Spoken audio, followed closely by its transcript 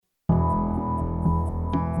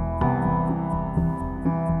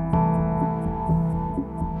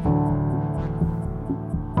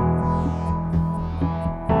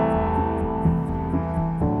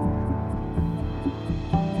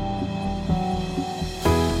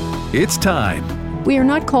It's time. We are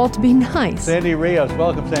not called to be nice. Sandy Rios,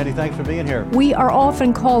 welcome, Sandy. Thanks for being here. We are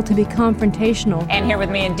often called to be confrontational. And here with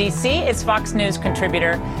me in D.C. is Fox News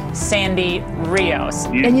contributor Sandy Rios.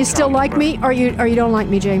 And you still like me, or you don't like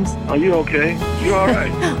me, James? Are you okay? You all right?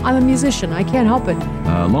 I'm a musician. I can't help it.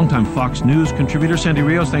 Longtime Fox News contributor Sandy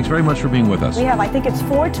Rios, thanks very much for being with us. We have, I think it's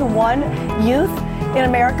 4-1 youth in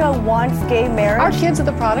America wants gay marriage. Our kids are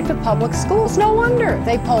the product of public schools. No wonder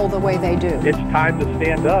they poll the way they do. It's time to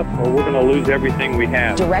stand up or we're going to lose everything we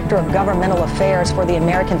have. Director of Governmental Affairs for the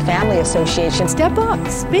American Family Association. Step up,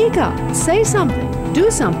 speak up, say something, do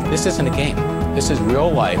something. This isn't a game. This is real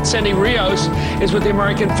life. Sandy Rios is with the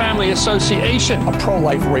American Family Association, a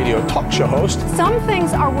pro-life radio talk show host. Some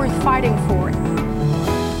things are worth fighting for.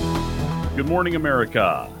 Good morning,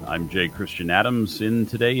 America. I'm Jay Christian Adams, in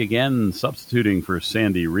today again, substituting for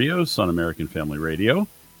Sandy Rios on American Family Radio.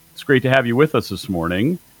 It's great to have you with us this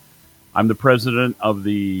morning. I'm the president of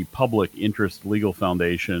the Public Interest Legal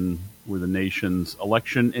Foundation. We're the nation's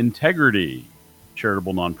election integrity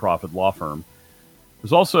charitable nonprofit law firm.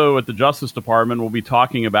 There's also at the Justice Department. We'll be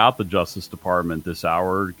talking about the Justice Department this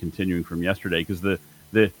hour, continuing from yesterday, because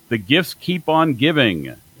the gifts keep on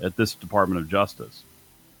giving at this Department of Justice.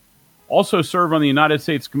 Also serve on the United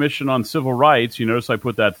States Commission on Civil Rights. You notice I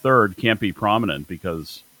put that third, can't be prominent,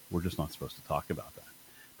 because we're just not supposed to talk about that.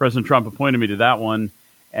 President Trump appointed me to that one.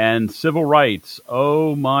 And civil rights,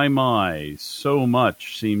 oh my, so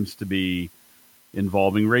much seems to be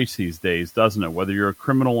involving race these days, doesn't it? Whether you're a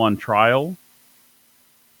criminal on trial,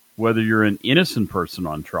 whether you're an innocent person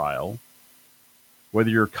on trial, whether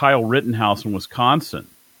you're Kyle Rittenhouse in Wisconsin,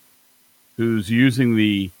 who's using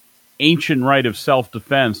the ancient right of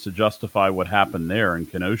self-defense to justify what happened there in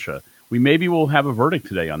Kenosha. Maybe we'll have a verdict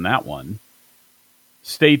today on that one.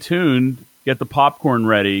 Stay tuned. Get the popcorn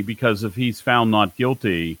ready, because if he's found not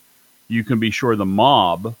guilty, you can be sure the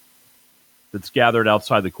mob that's gathered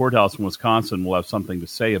outside the courthouse in Wisconsin will have something to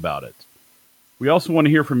say about it. We also want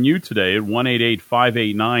to hear from you today at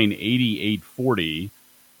 1-888-589-8840.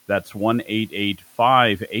 That's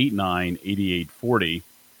 1-888-589-8840.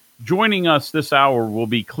 Joining us this hour will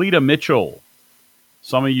be Cleta Mitchell.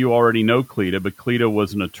 Some of you already know Cleta, but Cleta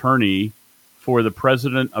was an attorney for the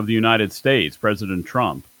President of the United States, President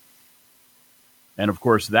Trump. And, of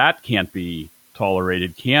course, that can't be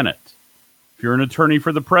tolerated, can it? If you're an attorney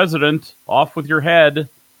for the president, off with your head.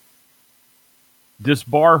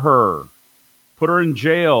 Disbar her. Put her in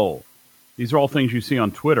jail. These are all things you see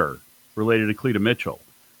on Twitter related to Cleta Mitchell.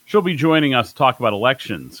 She'll be joining us to talk about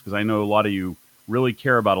elections, because I know a lot of you really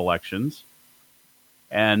care about elections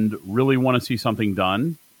and really want to see something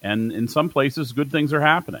done. And in some places, good things are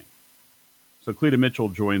happening. So Cleta Mitchell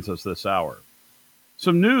joins us this hour.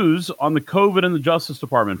 Some news on the COVID and the Justice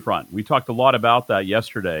Department front. We talked a lot about that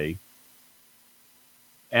yesterday.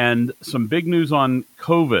 And some big news on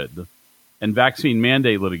COVID and vaccine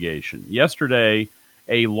mandate litigation. Yesterday,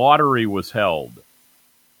 a lottery was held.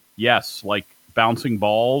 Yes, like bouncing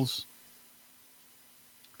balls.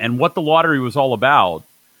 And what the lottery was all about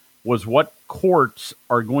was what courts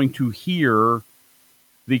are going to hear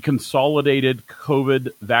the consolidated COVID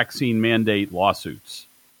vaccine mandate lawsuits.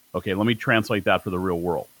 Okay, let me translate that for the real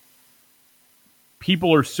world.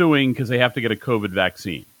 People are suing because they have to get a COVID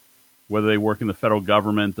vaccine, whether they work in the federal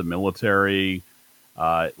government, the military,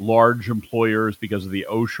 large employers because of the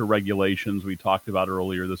OSHA regulations we talked about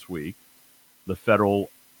earlier this week, the Federal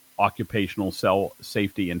Occupational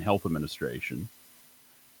Safety and Health Administration.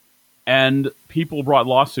 And people brought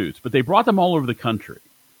lawsuits, but they brought them all over the country.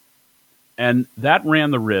 And that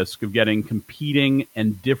ran the risk of getting competing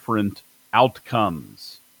and different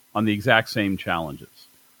outcomes on the exact same challenges.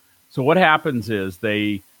 So what happens is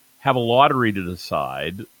they have a lottery to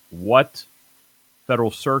decide what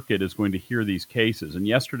federal circuit is going to hear these cases. And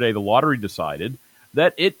yesterday, the lottery decided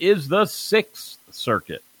that it is the Sixth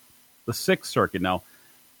Circuit. The Sixth Circuit. Now,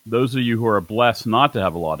 those of you who are blessed not to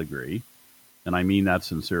have a law degree, and I mean that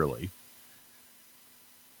sincerely,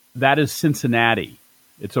 that is Cincinnati.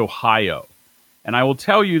 It's Ohio. And I will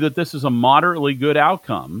tell you that this is a moderately good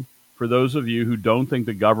outcome for those of you who don't think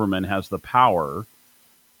the government has the power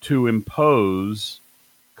to impose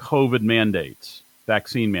COVID mandates,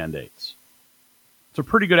 vaccine mandates. It's a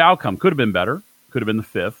pretty good outcome. Could have been better. Could have been the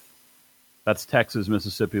fifth. That's Texas,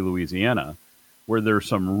 Mississippi, Louisiana, where there's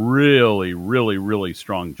some really, really, really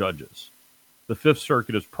strong judges. The Fifth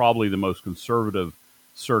Circuit is probably the most conservative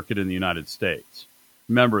circuit in the United States.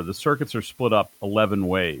 Remember, the circuits are split up 11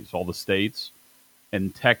 ways, all the states,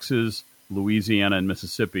 and Texas, Louisiana, and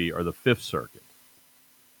Mississippi are the Fifth Circuit.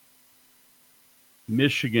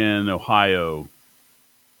 Michigan, Ohio,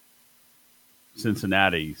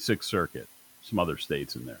 Cincinnati, Sixth Circuit, some other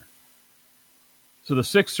states in there. So the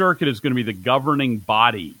Sixth Circuit is going to be the governing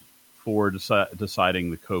body for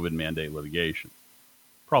deciding the COVID mandate litigation.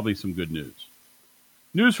 Probably some good news.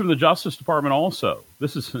 News from the Justice Department also.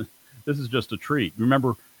 This is just a treat.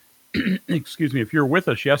 Remember, excuse me, if you were with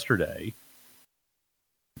us yesterday,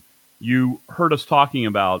 you heard us talking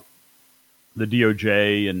about the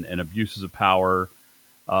DOJ and abuses of power.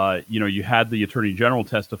 You had the Attorney General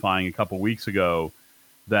testifying a couple weeks ago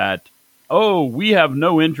that, we have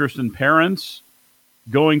no interest in parents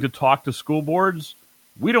going to talk to school boards.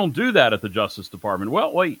 We don't do that at the Justice Department.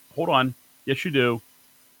 Well, wait, hold on. Yes, you do.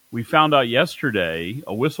 We found out yesterday,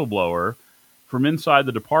 a whistleblower from inside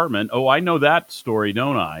the department. Oh, I know that story,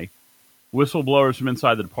 don't I? Whistleblowers from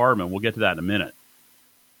inside the department. We'll get to that in a minute.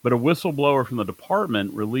 But a whistleblower from the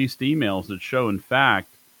department released emails that show, in fact,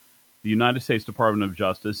 the United States Department of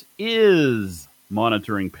Justice is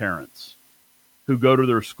monitoring parents who go to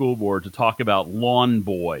their school board to talk about Lawn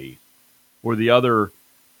Boy or the other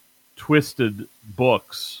twisted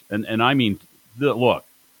books. And I mean, look,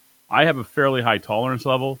 I have a fairly high tolerance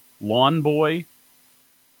level. Lawn Boy,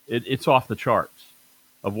 it's off the charts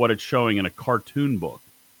of what it's showing in a cartoon book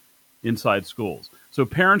inside schools. So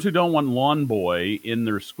parents who don't want Lawn Boy in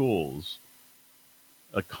their schools,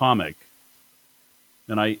 a comic,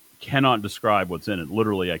 and I cannot describe what's in it.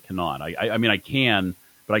 Literally, I cannot. I mean, I can,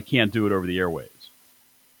 but I can't do it over the airwaves.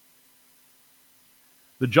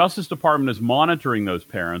 The Justice Department is monitoring those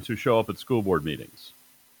parents who show up at school board meetings.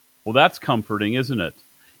 Well, that's comforting, isn't it?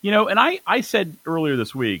 And I said earlier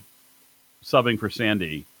this week, subbing for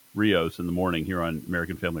Sandy Rios in the morning here on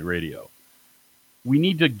American Family Radio, we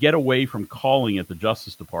need to get away from calling it the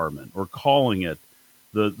Justice Department or calling it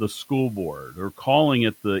the school board or calling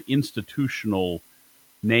it the institutional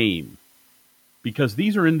name, because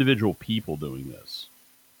these are individual people doing this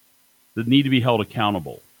that need to be held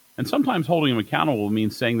accountable. And sometimes holding them accountable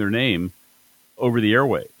means saying their name over the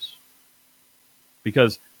airwaves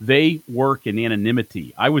because they work in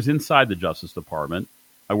anonymity. I was inside the Justice Department.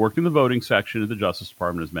 I worked in the voting section of the Justice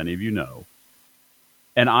Department, as many of you know.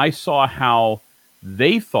 And I saw how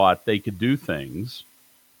they thought they could do things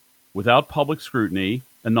without public scrutiny,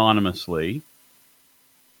 anonymously,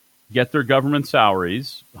 get their government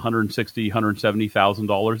salaries, $160,000,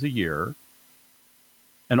 $170,000 a year,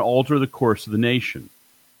 and alter the course of the nation.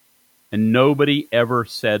 And nobody ever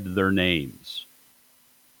said their names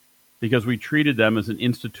because we treated them as an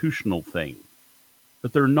institutional thing.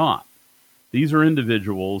 But they're not. These are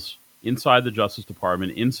individuals inside the Justice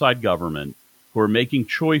Department, inside government, who are making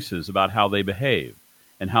choices about how they behave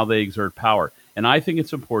and how they exert power. And I think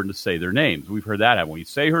it's important to say their names. We've heard that happen. We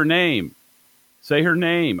say her name. Say her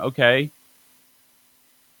name. Okay.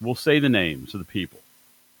 We'll say the names of the people.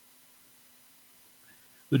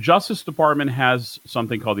 The Justice Department has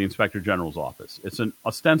something called the Inspector General's Office. It's an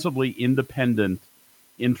ostensibly independent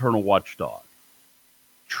internal watchdog.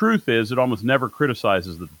 Truth is, it almost never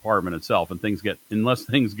criticizes the department itself, and unless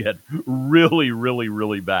things get really, really,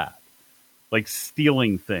 really bad, like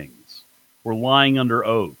stealing things or lying under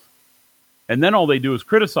oath. And then all they do is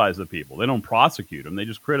criticize the people. They don't prosecute them. They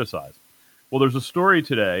just criticize. Well, there's a story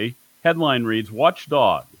today. Headline reads,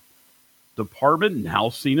 Watchdog. Department now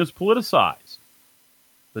seen as politicized.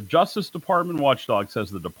 The Justice Department watchdog says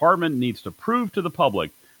the department needs to prove to the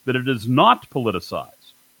public that it is not politicized.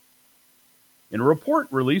 In a report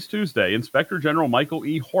released Tuesday, Inspector General Michael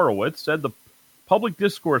E. Horowitz said the public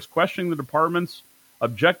discourse questioning the department's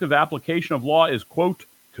objective application of law is, quote,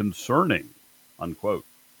 concerning, unquote.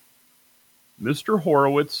 Mr.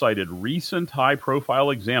 Horowitz cited recent high-profile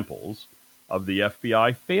examples of the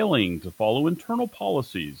FBI failing to follow internal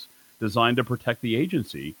policies designed to protect the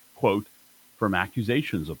agency, quote, from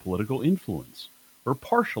accusations of political influence or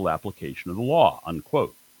partial application of the law,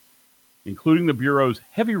 unquote, including the Bureau's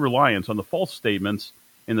heavy reliance on the false statements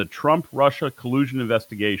in the Trump-Russia collusion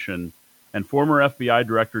investigation and former FBI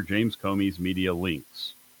Director James Comey's media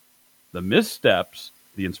links. The missteps,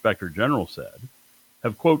 the Inspector General said,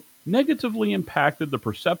 have, quote, negatively impacted the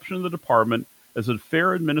perception of the department as a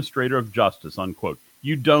fair administrator of justice, unquote.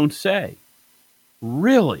 You don't say.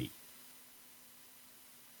 Really?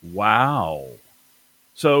 Wow.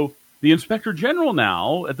 So the Inspector General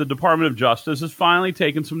now at the Department of Justice has finally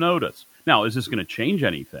taken some notice. Now, is this going to change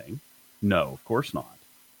anything? No, of course not.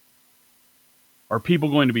 Are people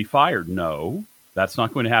going to be fired? No, that's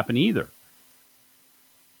not going to happen either.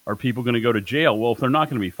 Are people going to go to jail? Well, if they're not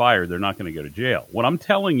going to be fired, they're not going to go to jail. What I'm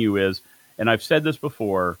telling you is, and I've said this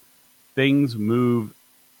before, things move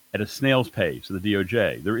at a snail's pace, the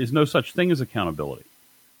DOJ. There is no such thing as accountability.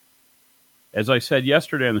 As I said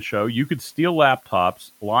yesterday on the show, you could steal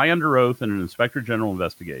laptops, lie under oath in an Inspector General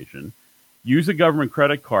investigation, use a government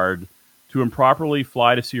credit card to improperly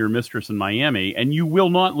fly to see your mistress in Miami, and you will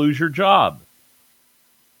not lose your job.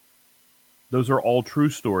 Those are all true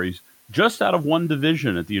stories, just out of one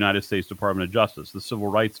division at the United States Department of Justice, the Civil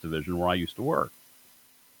Rights Division, where I used to work.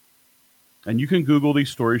 And you can Google these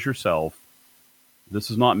stories yourself. This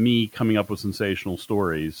is not me coming up with sensational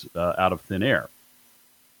stories out of thin air.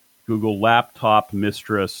 Google laptop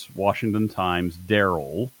mistress, Washington Times,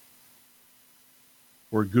 Daryl,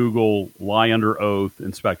 or Google lie under oath,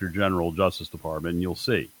 Inspector General, Justice Department, and you'll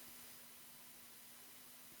see.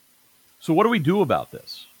 So what do we do about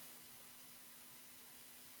this?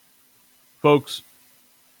 Folks,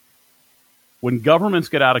 when governments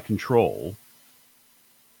get out of control,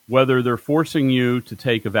 whether they're forcing you to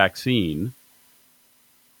take a vaccine,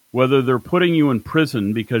 whether they're putting you in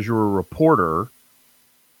prison because you're a reporter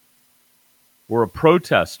or a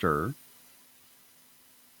protester,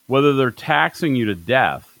 whether they're taxing you to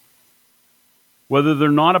death, whether they're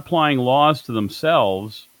not applying laws to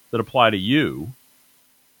themselves that apply to you,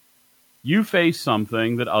 you face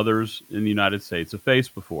something that others in the United States have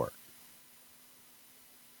faced before.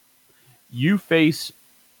 You face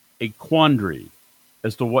a quandary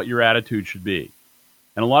as to what your attitude should be.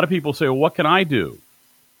 And a lot of people say, well, what can I do?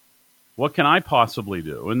 What can I possibly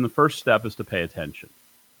do? And the first step is to pay attention.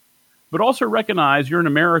 But also recognize you're an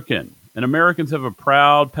American, and Americans have a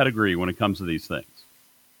proud pedigree when it comes to these things.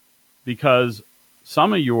 Because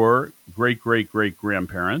some of your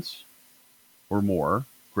great-great-great-grandparents, or more,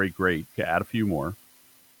 great-great, add a few more,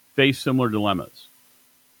 face similar dilemmas.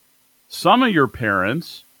 Some of your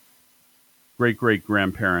parents,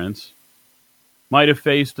 great-great-grandparents, might have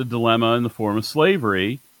faced a dilemma in the form of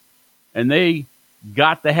slavery, and they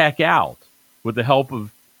got the heck out with the help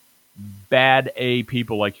of bad A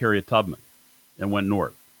people like Harriet Tubman and went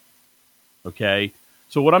north. Okay?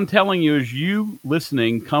 So what I'm telling you is you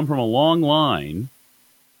listening come from a long line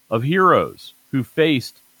of heroes who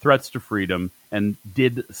faced threats to freedom and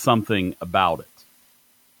did something about it.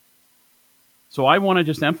 So I want to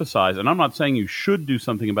just emphasize, and I'm not saying you should do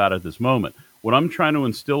something about it at this moment. What I'm trying to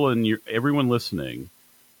instill in everyone listening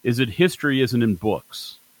is that history isn't in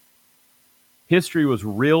books. History was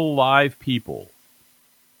real live people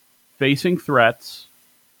facing threats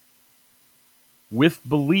with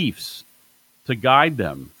beliefs to guide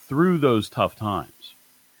them through those tough times.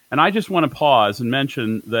 And I just want to pause and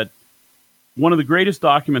mention that one of the greatest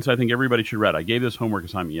documents I think everybody should read, I gave this homework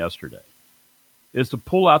assignment yesterday, is to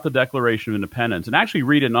pull out the Declaration of Independence and actually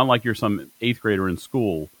read it, not like you're some 8th grader in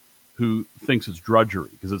school who thinks it's drudgery,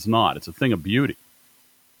 because it's not. It's a thing of beauty.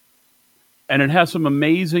 And it has some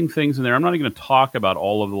amazing things in there. I'm not even going to talk about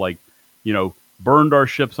all of the, burned our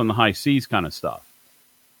ships on the high seas kind of stuff.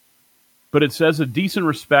 But it says a decent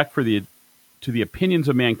respect to the opinions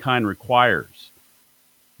of mankind requires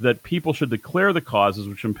that people should declare the causes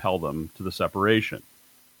which impel them to the separation.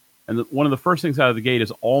 And one of the first things out of the gate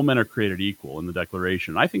is all men are created equal in the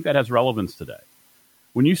Declaration. I think that has relevance today.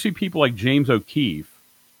 When you see people like James O'Keefe,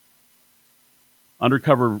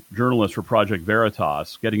 undercover journalist for Project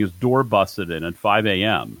Veritas, getting his door busted in at 5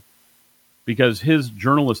 a.m., because his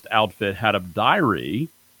journalist outfit had a diary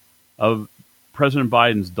of President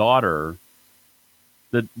Biden's daughter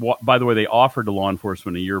that, by the way, they offered to law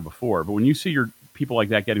enforcement a year before. But when you see your people like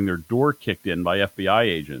that getting their door kicked in by FBI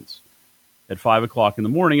agents at 5 o'clock in the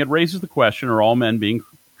morning, it raises the question, are all men being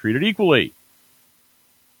treated equally?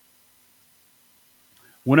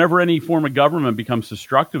 Whenever any form of government becomes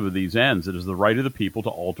destructive of these ends, it is the right of the people to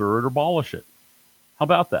alter or abolish it. How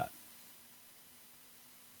about that?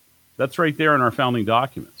 That's right there in our founding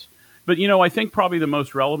documents. But, I think probably the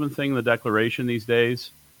most relevant thing in the Declaration these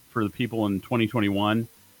days for the people in 2021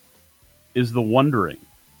 is the wondering.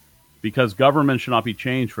 Because government should not be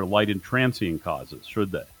changed for light and transient causes,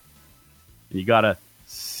 should they? And you got to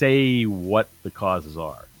say what the causes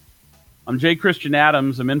are. I'm Jay Christian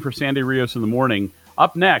Adams. I'm in for Sandy Rios in the morning.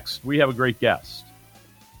 Up next, we have a great guest.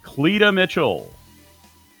 Cleta Mitchell,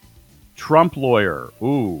 Trump lawyer.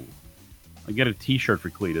 Ooh, I get a T-shirt for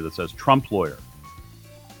Cleta that says Trump lawyer.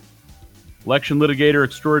 Election litigator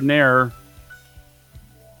extraordinaire,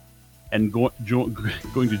 and going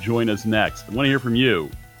to join us next. I want to hear from you.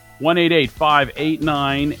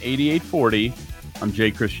 1-888-589-8840. I'm Jay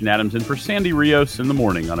Christian Adams in for Sandy Rios in the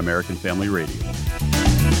morning on American Family Radio.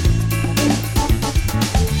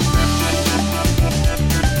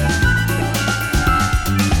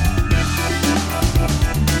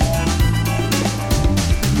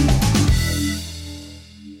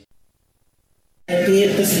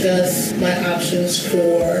 Discuss my options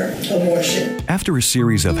for abortion. After a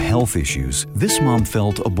series of health issues, this mom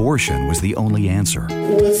felt abortion was the only answer.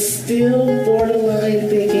 Was still borderline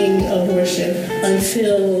thinking abortion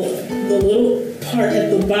until the little part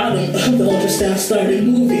at the bottom of the ultrasound started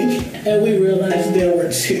moving, and we realized there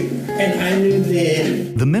were two. And I knew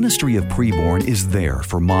then. The Ministry of Preborn is there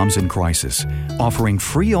for moms in crisis, offering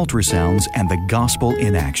free ultrasounds and the gospel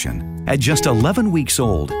in action. At just 11 weeks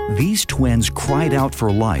old, these twins cried out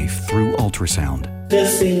for life through ultrasound.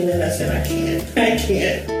 Just seeing that, I said, I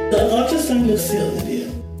can't. The ultrasound will seal the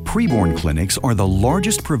deal. Preborn clinics are the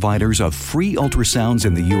largest providers of free ultrasounds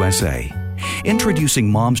in the USA,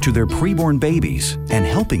 introducing moms to their preborn babies and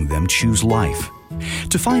helping them choose life.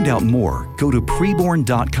 To find out more, go to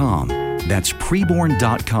preborn.com. That's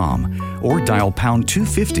preborn.com, or dial pound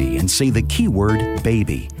 250 and say the keyword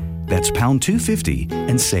baby. That's pound 250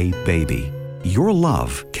 and say baby. Your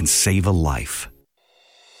love can save a life.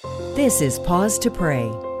 This is Pause to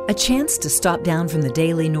Pray, a chance to stop down from the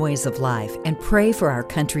daily noise of life and pray for our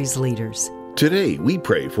country's leaders. Today, we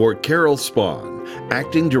pray for Carol Spahn,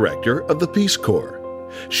 Acting Director of the Peace Corps.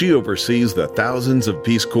 She oversees the thousands of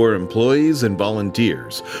Peace Corps employees and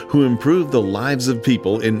volunteers who improve the lives of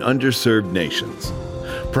people in underserved nations.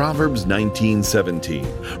 Proverbs 19:17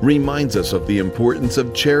 reminds us of the importance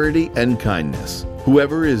of charity and kindness.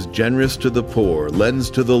 Whoever is generous to the poor lends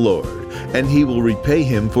to the Lord, and he will repay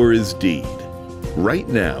him for his deed. Right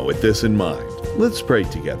now, with this in mind, let's pray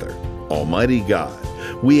together. Almighty God,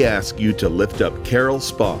 we ask you to lift up Carol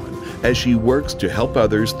Spahn as she works to help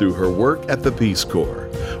others through her work at the Peace Corps.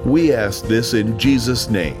 We ask this in Jesus'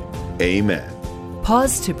 name. Amen.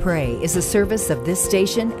 Pause to Pray is a service of this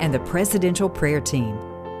station and the Presidential Prayer Team,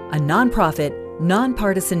 a nonprofit,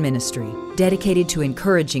 nonpartisan ministry dedicated to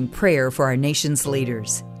encouraging prayer for our nation's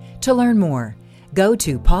leaders. To learn more, go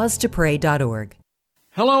to pausetopray.org.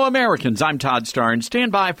 Hello, Americans. I'm Todd Starnes.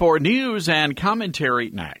 Stand by for news and commentary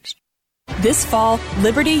next. This fall,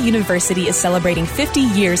 Liberty University is celebrating 50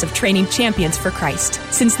 years of training champions for Christ.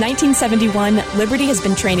 Since 1971, Liberty has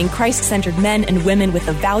been training Christ-centered men and women with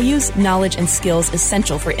the values, knowledge, and skills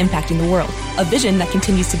essential for impacting the world, a vision that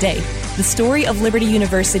continues today. The story of Liberty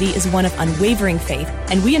University is one of unwavering faith,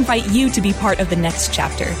 and we invite you to be part of the next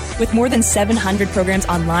chapter. With more than 700 programs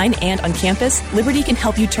online and on campus, Liberty can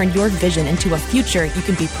help you turn your vision into a future you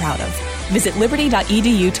can be proud of. Visit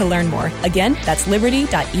liberty.edu to learn more. Again, that's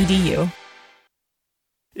liberty.edu.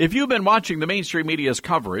 If you've been watching the mainstream media's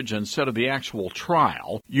coverage instead of the actual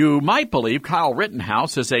trial, you might believe Kyle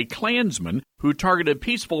Rittenhouse is a Klansman who targeted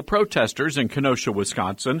peaceful protesters in Kenosha,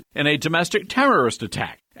 Wisconsin in a domestic terrorist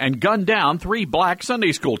attack and gunned down 3 black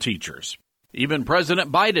Sunday school teachers. Even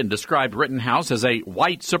President Biden described Rittenhouse as a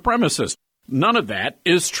white supremacist. None of that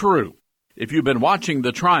is true. If you've been watching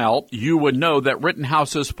the trial, you would know that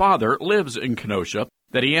Rittenhouse's father lives in Kenosha,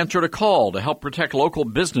 that he answered a call to help protect local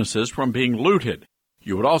businesses from being looted.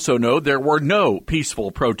 You would also know there were no peaceful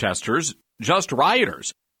protesters, just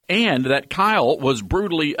rioters, and that Kyle was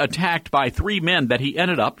brutally attacked by 3 men that he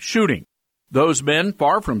ended up shooting. Those men,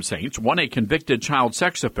 far from saints, one a convicted child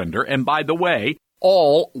sex offender, and by the way,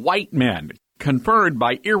 all white men, confirmed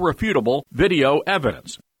by irrefutable video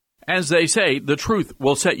evidence. As they say, the truth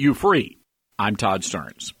will set you free. I'm Todd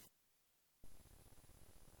Starnes.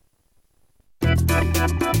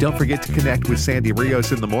 Don't forget to connect with Sandy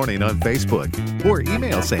Rios in the morning on Facebook or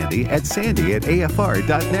email Sandy at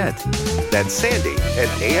sandy@afr.net. That's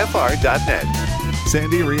sandy@afr.net.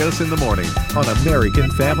 Sandy Rios in the morning on American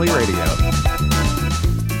Family Radio.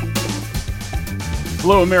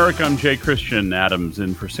 Hello, America. I'm Jay Christian Adams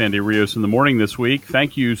in for Sandy Rios in the morning this week.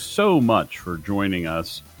 Thank you so much for joining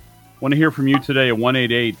us. Want to hear from you today at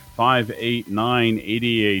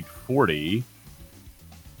 1-888-589-8840.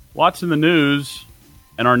 Lots in the news,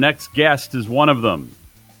 and our next guest is one of them.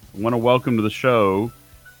 I want to welcome to the show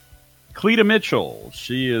Cleta Mitchell.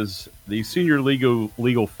 She is the Senior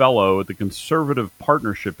Legal Fellow at the Conservative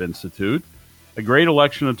Partnership Institute, a great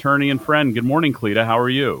election attorney and friend. Good morning, Cleta. How are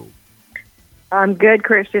you? I'm good,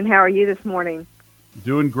 Christian. How are you this morning?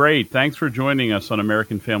 Doing great. Thanks for joining us on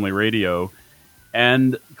American Family Radio.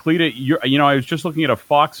 And Cleta, I was just looking at a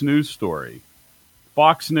Fox News story.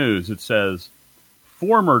 Fox News, it says,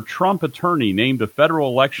 former Trump attorney named a federal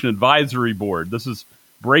election advisory board. This is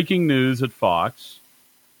breaking news at Fox.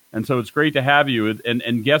 And so it's great to have you.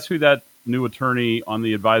 And guess who that new attorney on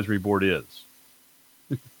the advisory board is?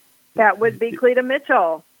 That would be Cleta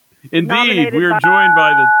Mitchell. Indeed. We are joined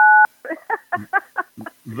by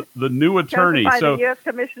the new attorney. By the U.S.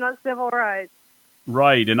 Commission on Civil Rights.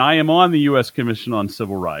 Right. And I am on the U.S. Commission on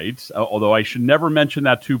Civil Rights, although I should never mention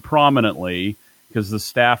that too prominently, because the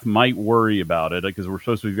staff might worry about it, because we're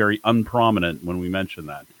supposed to be very unprominent when we mention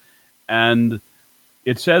that. And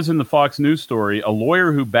it says in the Fox News story, a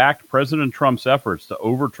lawyer who backed President Trump's efforts to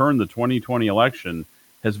overturn the 2020 election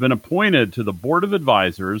has been appointed to the Board of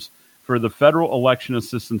Advisors for for the Federal Election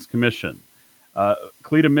Assistance Commission.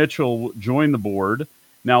 Cleta Mitchell joined the board.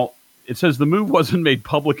 Now, it says the move wasn't made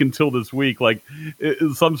public until this week, like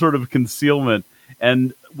some sort of concealment.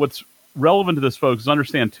 And what's relevant to this, folks, is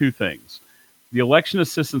understand two things. The Election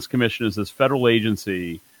Assistance Commission is this federal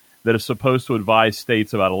agency that is supposed to advise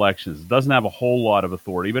states about elections. It doesn't have a whole lot of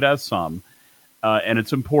authority, but has some. And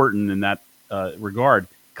it's important in that regard.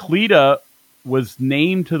 Cleta was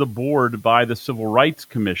named to the board by the Civil Rights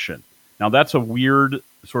Commission. Now, that's a weird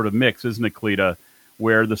sort of mix, isn't it, Cleta,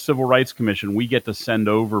 where the Civil Rights Commission, we get to send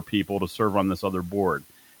over people to serve on this other board.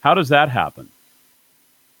 How does that happen?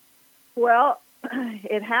 Well,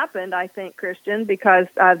 it happened, I think, Christian, because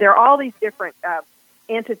there are all these different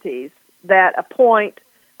entities that appoint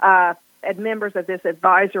members of this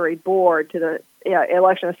advisory board to the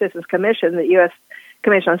Election Assistance Commission. The U.S.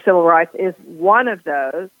 Commission on Civil Rights is one of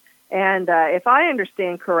those. And if I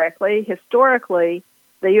understand correctly, historically,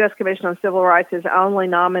 the U.S. Commission on Civil Rights is only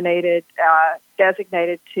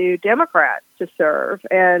designated to Democrats to serve.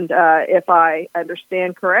 And if I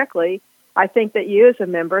understand correctly, I think that you as a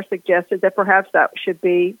member suggested that perhaps that should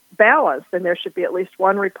be balanced and there should be at least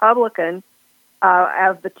one Republican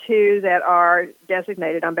of the two that are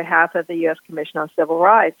designated on behalf of the U.S. Commission on Civil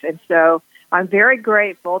Rights. And so I'm very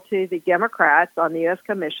grateful to the Democrats on the U.S.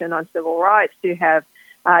 Commission on Civil Rights to have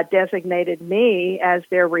designated me as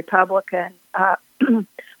their Republican,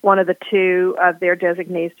 one of the two of their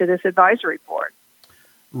designees to this advisory board.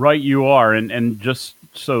 Right, you are. And just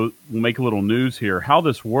so we'll make a little news here, how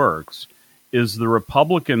this works is the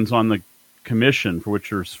Republicans on the commission, for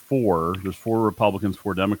which there's four Republicans,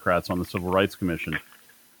 4 Democrats on the Civil Rights Commission.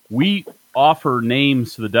 We offer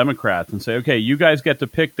names to the Democrats and say, okay, you guys get to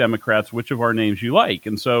pick, Democrats, which of our names you like.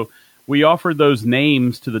 And so we offered those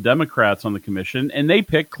names to the Democrats on the commission, and they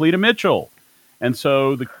picked Cleta Mitchell. And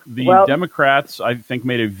so the Democrats, I think,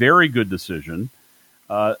 made a very good decision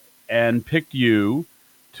and picked you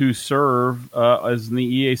to serve as in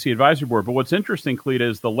the EAC Advisory Board. But what's interesting, Cleta,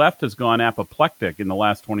 is the left has gone apoplectic in the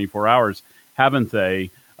last 24 hours, haven't they,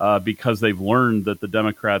 because they've learned that the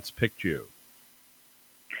Democrats picked you.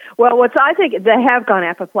 Well, I think they have gone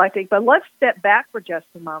apoplectic, but let's step back for just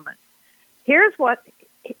a moment. Here's what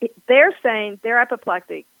they're saying. They're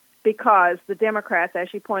apoplectic because the Democrats,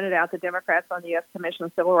 as you pointed out, the Democrats on the U.S. Commission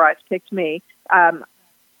on Civil Rights picked me.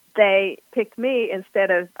 They picked me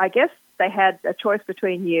instead of, I guess they had a choice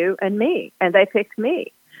between you and me, and they picked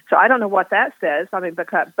me. So I don't know what that says. I mean,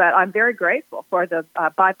 but I'm very grateful for the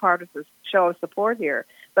bipartisan show of support here.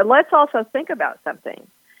 But let's also think about something.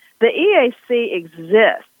 The EAC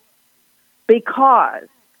exists because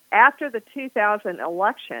after the 2000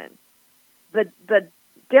 election, the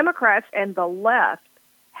Democrats and the left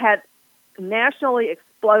had nationally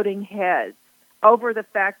exploding heads over the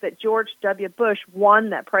fact that George W. Bush won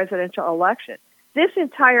that presidential election. This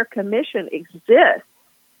entire commission exists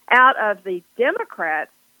out of the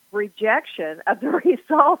Democrats' rejection of the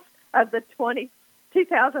results of the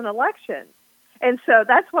 2000 election. And so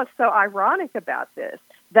that's what's so ironic about this.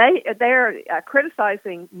 They're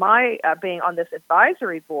criticizing my being on this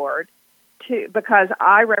advisory board because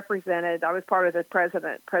I was part of the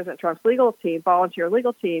President Trump's legal team, volunteer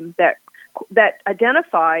legal team that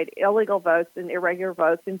identified illegal votes and irregular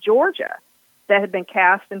votes in Georgia that had been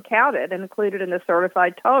cast and counted and included in the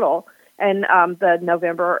certified total in the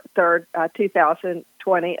November 3rd,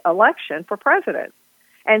 2020 election for president.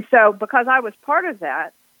 And so because I was part of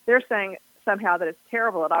that, they're saying somehow that it's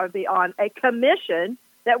terrible that I would be on a commission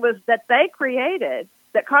that they created,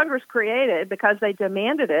 that Congress created because they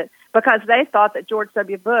demanded it, because they thought that George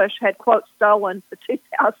W. Bush had, quote, stolen the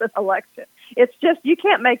 2000 election. It's just, you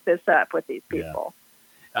can't make this up with these people.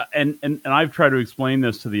 Yeah. And I've tried to explain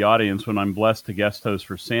this to the audience when I'm blessed to guest host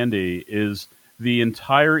for Sandy, is the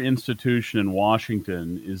entire institution in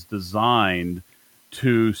Washington is designed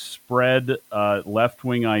to spread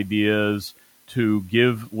left-wing ideas, to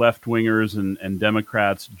give left-wingers and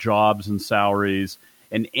Democrats jobs and salaries.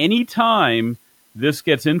 And any time this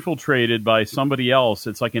gets infiltrated by somebody else,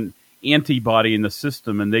 it's like an antibody in the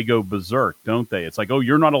system, and they go berserk, don't they? It's like, oh,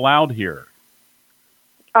 you're not allowed here.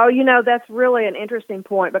 Oh, that's really an interesting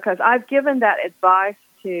point, because I've given that advice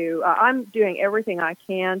to, I'm doing everything I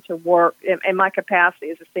can to work in my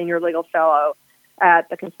capacity as a senior legal fellow at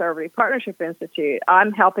the Conservative Partnership Institute.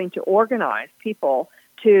 I'm helping to organize people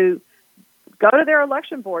to go to their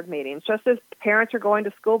election board meetings, just as parents are going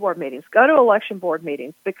to school board meetings. Go to election board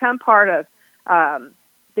meetings, become part of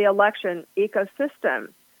the election ecosystem.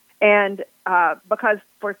 And because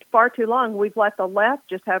for far too long, we've let the left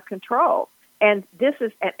just have control. And this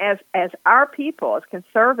is, as our people, as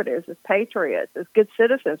conservatives, as patriots, as good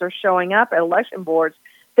citizens are showing up at election boards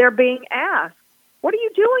they're being asked, what are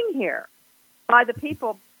you doing here? By the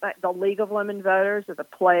people, the League of Women Voters, or the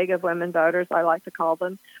Plague of Women Voters, I like to call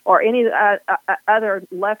them, or any other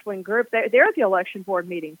left-wing group. They're at the election board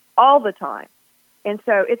meetings all the time. And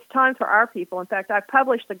so it's time for our people. In fact, I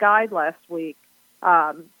published a guide last week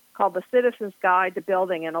called The Citizen's Guide to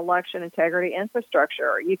Building an Election Integrity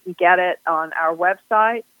Infrastructure. You can get it on our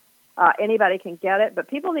website. Anybody can get it, but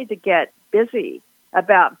people need to get busy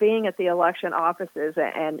about being at the election offices,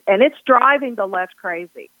 and it's driving the left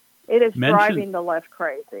crazy. It is driving the left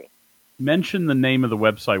crazy. Mention the name of the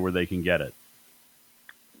website where they can get it.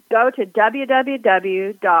 Go to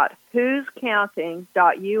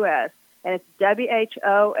www.whoscounting.us, and it's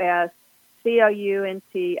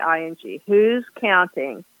WHOSCOUNTING,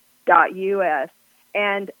 whoscounting.us.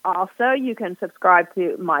 And also you can subscribe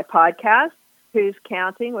to my podcast, Who's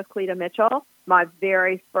Counting with Cleta Mitchell. My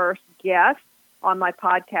very first guest on my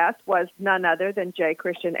podcast was none other than J.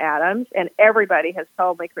 Christian Adams, and everybody has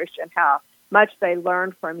told me, Christian, how much they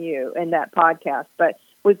learned from you in that podcast. But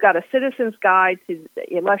we've got a Citizen's Guide to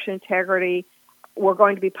Election Integrity. We're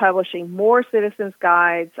going to be publishing more Citizen's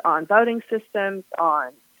Guides on voting systems,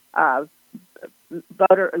 on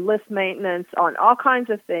voter list maintenance, on all kinds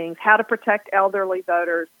of things, how to protect elderly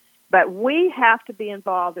voters. But we have to be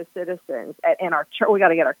involved as citizens, and we got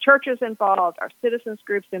to get our churches involved, our citizens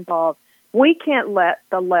groups involved. We can't let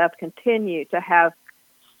the left continue to have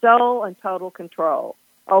sole and total control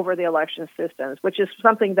over the election systems, which is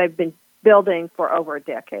something they've been building for over a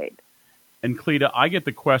decade. And Cleta, I get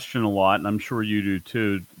the question a lot, and I'm sure you do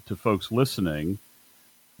too, to folks listening.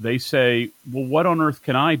 They say, well, what on earth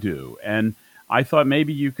can I do? And I thought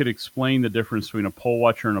maybe you could explain the difference between a poll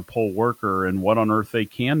watcher and a poll worker and what on earth they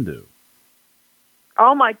can do.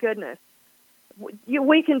 Oh, my goodness.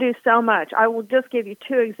 We can do so much. I will just give you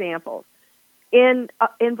two examples. In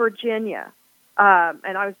Virginia,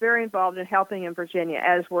 and I was very involved in helping in Virginia,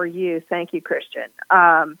 as were you. Thank you, Christian.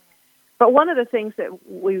 But one of the things that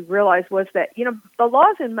we realized was that, the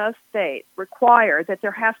laws in most states require that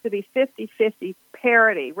there has to be 50-50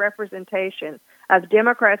 parity representation of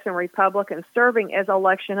Democrats and Republicans serving as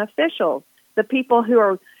election officials, the people who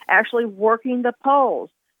are actually working the polls,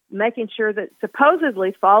 making sure that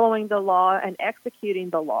supposedly following the law and executing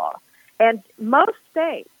the law. And most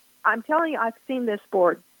states, I'm telling you, I've seen this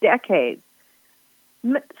for decades.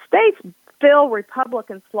 States fill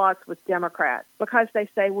Republican slots with Democrats because they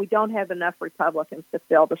say we don't have enough Republicans to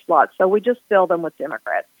fill the slots, so we just fill them with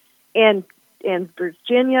Democrats. In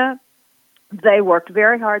Virginia, they worked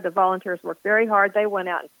very hard. The volunteers worked very hard. They went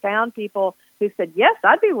out and found people who said, yes,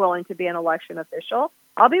 I'd be willing to be an election official.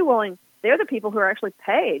 I'll be willing. They're the people who are actually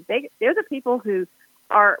paid. They're the people who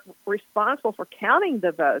are responsible for counting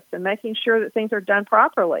the votes and making sure that things are done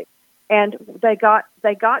properly. And they got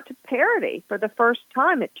to parity for the first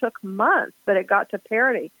time. It took months, but it got to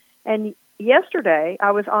parity. And yesterday,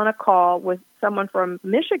 I was on a call with someone from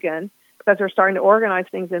Michigan because they're starting to organize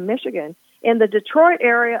things in Michigan. In the Detroit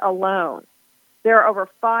area alone, there are over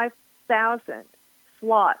 5,000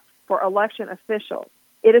 slots for election officials.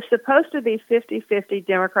 It is supposed to be 50-50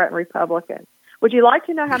 Democrat and Republican. Would you like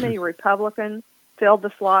to know how many Republicans filled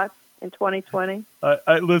the slots in 2020?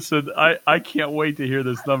 Listen, I can't wait to hear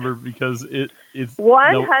this number because it's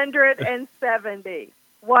 170.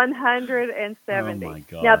 170. Oh my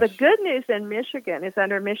gosh. Now, the good news in Michigan is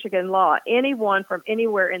under Michigan law, anyone from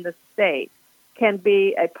anywhere in the state can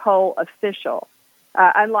be a poll official,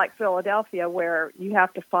 unlike Philadelphia, where you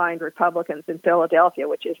have to find Republicans in Philadelphia,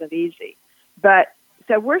 which isn't easy. But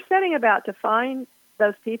so we're setting about to find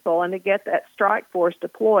those people and to get that strike force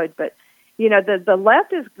deployed. But the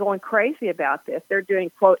left is going crazy about this. They're doing,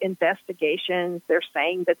 quote, investigations. They're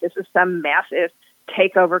saying that this is some massive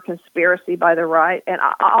takeover conspiracy by the right. And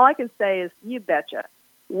all I can say is, you betcha,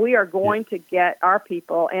 we are going to get our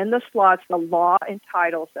people in the slots the law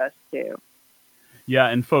entitles us to. Yeah,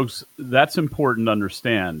 and folks, that's important to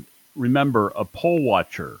understand. Remember, a poll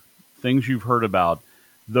watcher, things you've heard about,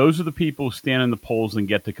 those are the people who stand in the polls and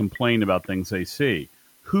get to complain about things they see.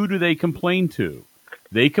 Who do they complain to?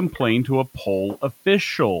 They complain to a poll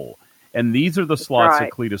official. And these are the slots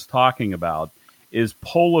that Cleta's talking about, is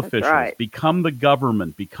poll officials. Become the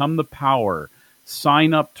government, become the power,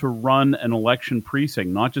 sign up to run an election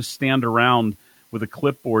precinct, not just stand around with a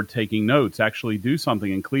clipboard taking notes, actually do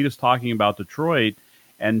something. And Cleta's talking about Detroit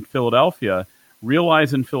and Philadelphia.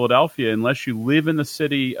 Realize in Philadelphia, unless you live in the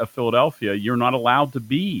city of Philadelphia, you're not allowed to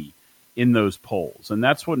be in those polls. And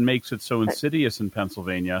that's what makes it so insidious in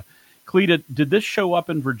Pennsylvania. Cleta, did this show up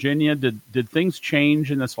in Virginia? Did things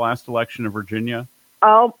change in this last election in Virginia?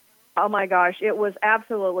 Oh my gosh. It was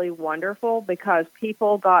absolutely wonderful because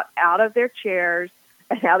people got out of their chairs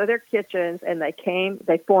and out of their kitchens, and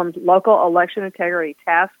they formed local election integrity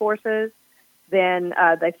task forces. Then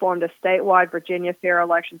they formed a statewide Virginia Fair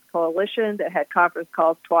Elections Coalition that had conference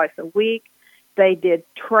calls twice a week. They did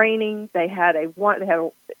training.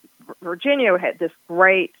 Virginia had this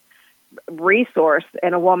great resource,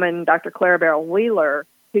 and a woman, Dr. Clarabelle Wheeler,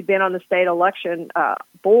 who'd been on the state election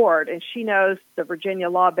board, and she knows the Virginia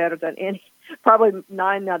law better than probably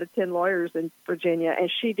 9 out of 10 lawyers in Virginia. And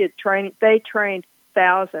she did training. They trained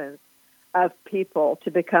thousands of people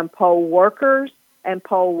to become poll workers and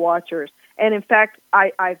poll watchers. And in fact,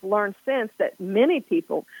 I've learned since that many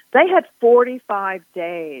people, they had 45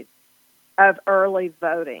 days of early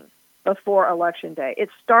voting before Election Day. It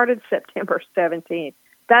started September 17th.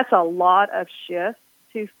 That's a lot of shifts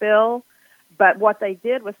to fill. But what they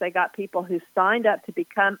did was they got people who signed up to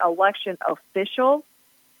become election officials,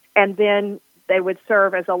 and then they would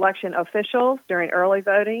serve as election officials during early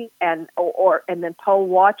voting and then poll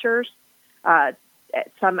watchers at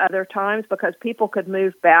some other times, because people could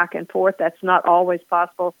move back and forth. That's not always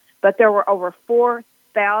possible. But there were over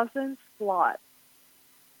 4,000 slots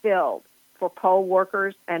filled for poll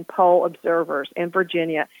workers and poll observers in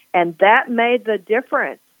Virginia, and that made the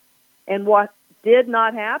difference in what did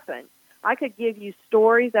not happen. I could give you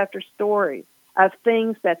stories after stories of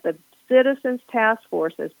things that the citizens' task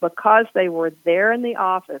forces, because they were there in the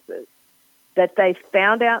offices, that they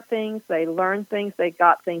found out things, they learned things, they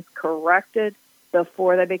got things corrected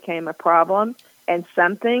before they became a problem. And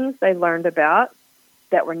some things they learned about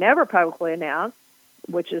that were never publicly announced,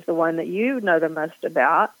 which is the one that you know the most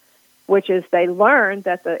about, which is they learned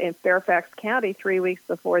that in Fairfax County 3 weeks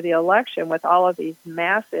before the election, with all of these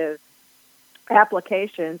massive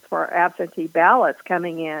applications for absentee ballots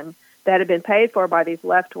coming in that had been paid for by these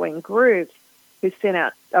left-wing groups who sent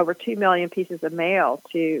out over 2 million pieces of mail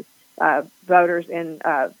to voters in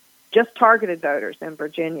just targeted voters in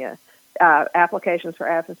Virginia, applications for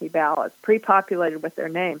absentee ballots, pre-populated with their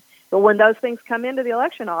name. But when those things come into the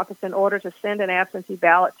election office, in order to send an absentee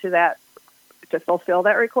ballot to fulfill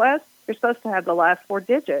that request, you're supposed to have the last 4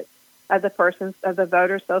 digits of the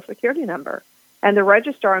voter's Social Security number. And the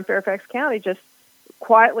registrar in Fairfax County just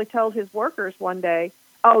quietly told his workers one day,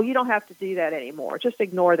 "Oh, you don't have to do that anymore. Just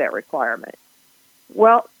ignore that requirement."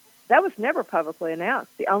 Well, that was never publicly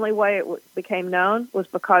announced. The only way it became known was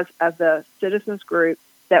because of the citizens group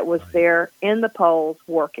that was there in the polls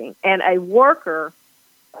working. And a worker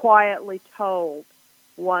quietly told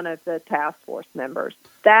one of the task force members.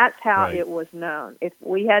 That's how it was known. If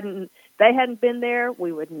they hadn't been there,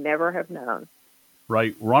 we would never have known.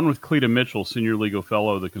 Right. We're on with Cleta Mitchell, Senior Legal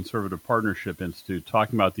Fellow of the Conservative Partnership Institute,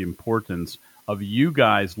 talking about the importance of you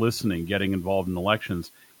guys listening, getting involved in elections.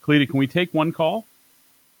 Cleta, can we take one call?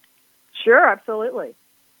 Sure, absolutely.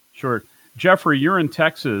 Sure. Jeffrey, you're in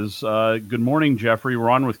Texas. Good morning, Jeffrey. We're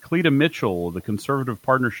on with Cleta Mitchell of the Conservative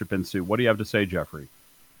Partnership Institute. What do you have to say, Jeffrey?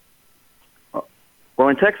 Well,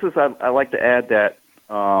 in Texas, I'd like to add that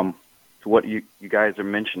to what you guys are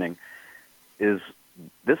mentioning is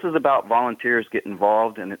this is about volunteers getting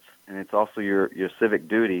involved, and it's also your civic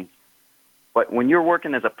duty. But when you're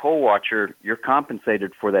working as a poll watcher, you're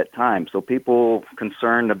compensated for that time. So people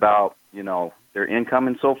concerned about their income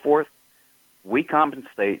and so forth, we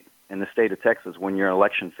compensate in the state of Texas when you're an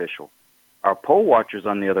election official. Our poll watchers,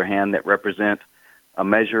 on the other hand, that represent a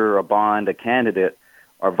measure, a bond, a candidate,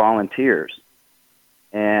 are volunteers.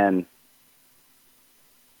 And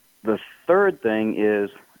the third thing is,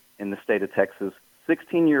 in the state of Texas,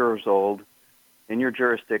 16 years old in your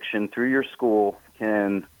jurisdiction through your school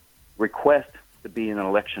can request to be an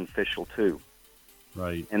election official too.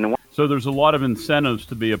 Right. So there's a lot of incentives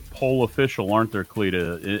to be a poll official, aren't there,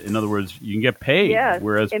 Cleta? In other words, you can get paid,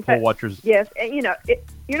 whereas poll watchers... Yes, and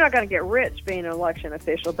you're not going to get rich being an election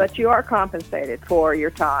official, but you are compensated for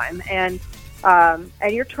your time, and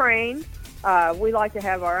you're trained. We like to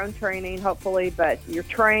have our own training, hopefully, but you're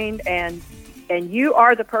trained, and you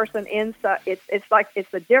are the person inside.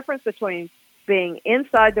 It's the difference between being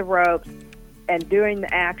inside the ropes and doing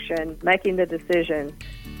the action, making the decision,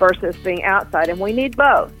 versus being outside. And we need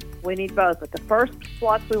both. We need both. But the first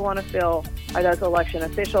slots we want to fill are those election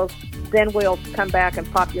officials. Then we'll come back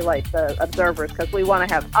and populate the observers, because we want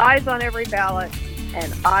to have eyes on every ballot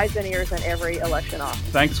and eyes and ears in every election office.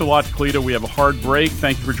 Thanks a lot, Cleta. We have a hard break.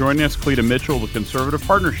 Thank you for joining us. Cleta Mitchell, the Conservative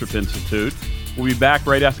Partnership Institute. We'll be back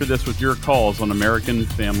right after this with your calls on American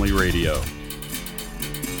Family Radio.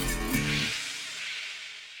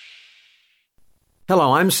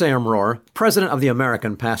 Hello, I'm Sam Rohr, president of the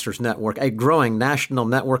American Pastors Network, a growing national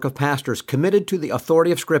network of pastors committed to the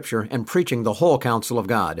authority of Scripture and preaching the whole counsel of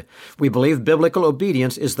God. We believe biblical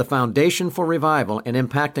obedience is the foundation for revival, and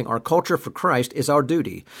impacting our culture for Christ is our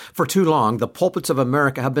duty. For too long, the pulpits of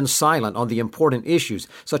America have been silent on the important issues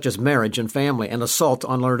such as marriage and family and assault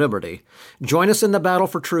on our liberty. Join us in the battle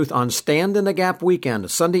for truth on Stand in the Gap weekend,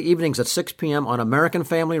 Sunday evenings at 6 p.m. on American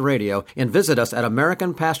Family Radio, and visit us at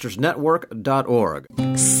AmericanPastorsNetwork.org.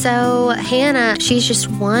 So Hannah, she's just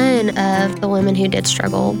one of the women who did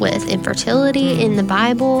struggle with infertility in the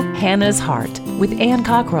Bible. Hannah's Heart with Ann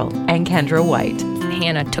Cockrell and Kendra White.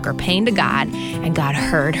 Hannah took her pain to God, and God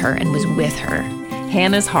heard her and was with her.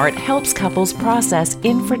 Hannah's Heart helps couples process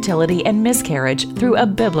infertility and miscarriage through a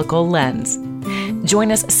biblical lens.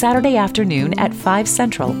 Join us Saturday afternoon at 5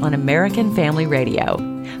 Central on American Family Radio.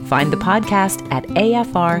 Find the podcast at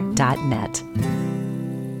afr.net.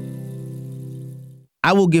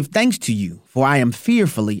 I will give thanks to you, for I am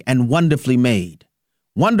fearfully and wonderfully made.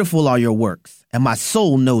 Wonderful are your works, and my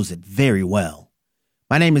soul knows it very well.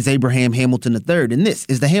 My name is Abraham Hamilton III, and this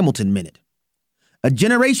is the Hamilton Minute. A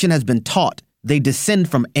generation has been taught they descend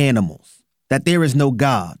from animals, that there is no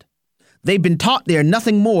God. They've been taught they are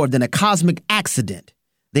nothing more than a cosmic accident.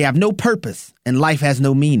 They have no purpose, and life has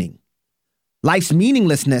no meaning. Life's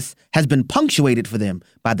meaninglessness has been punctuated for them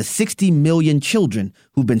by the 60 million children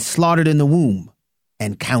who've been slaughtered in the womb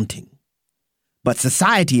and counting. But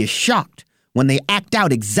society is shocked when they act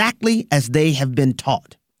out exactly as they have been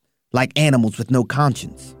taught, like animals with no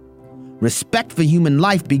conscience. Respect for human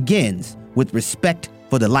life begins with respect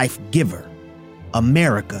for the life giver.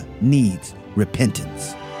 America needs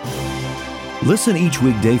repentance. Listen each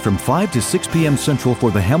weekday from 5 to 6 p.m. Central for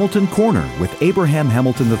the Hamilton Corner with Abraham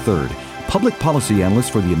Hamilton III, public policy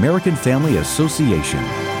analyst for the American Family Association.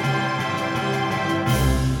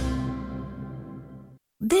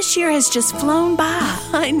 This year has just flown by.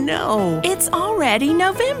 I know. It's already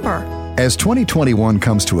November. As 2021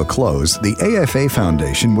 comes to a close, the AFA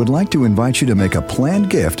Foundation would like to invite you to make a planned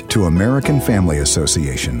gift to American Family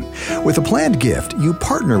Association. With a planned gift, you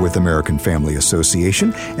partner with American Family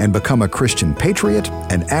Association and become a Christian patriot,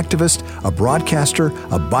 an activist, a broadcaster,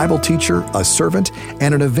 a Bible teacher, a servant,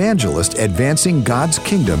 and an evangelist advancing God's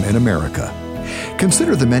kingdom in America.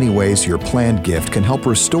 Consider the many ways your planned gift can help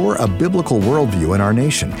restore a biblical worldview in our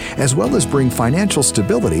nation, as well as bring financial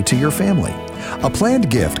stability to your family. A planned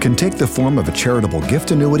gift can take the form of a charitable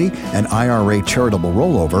gift annuity, an IRA charitable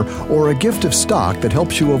rollover, or a gift of stock that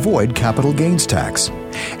helps you avoid capital gains tax.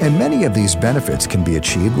 And many of these benefits can be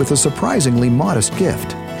achieved with a surprisingly modest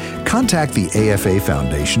gift. Contact the AFA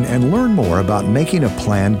Foundation and learn more about making a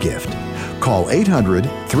planned gift. Call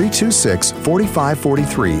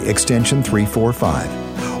 800-326-4543, extension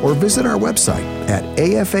 345, or visit our website at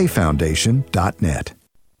afafoundation.net.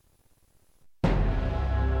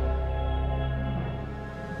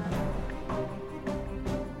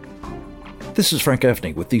 This is Frank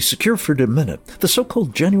Gaffney with the Secure Freedom Minute. The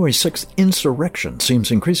so-called January 6th insurrection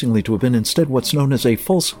seems increasingly to have been instead what's known as a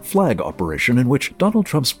false flag operation in which Donald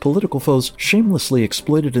Trump's political foes shamelessly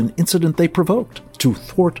exploited an incident they provoked to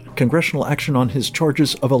thwart congressional action on his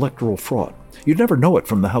charges of electoral fraud. You'd never know it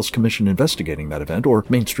from the House Commission investigating that event or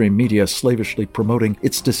mainstream media slavishly promoting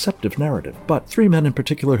its deceptive narrative. But three men in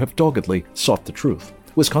particular have doggedly sought the truth.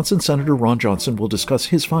 Wisconsin Senator Ron Johnson will discuss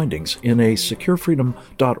his findings in a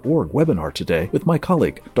SecureFreedom.org webinar today with my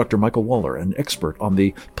colleague, Dr. Michael Waller, an expert on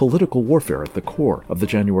the political warfare at the core of the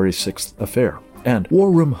January 6th affair. And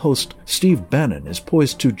War Room host Steve Bannon is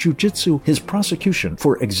poised to jujitsu his prosecution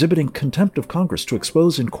for exhibiting contempt of Congress to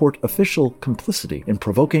expose in court official complicity in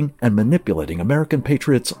provoking and manipulating American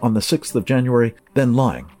patriots on the 6th of January, then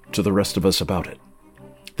lying to the rest of us about it.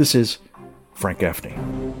 This is Frank Gaffney.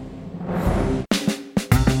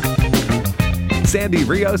 Sandy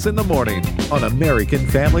Rios in the morning on American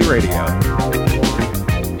Family Radio.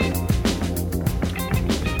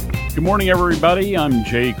 Good morning, everybody. I'm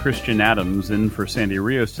Jay Christian Adams in for Sandy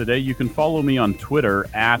Rios today. You can follow me on Twitter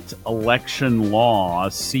at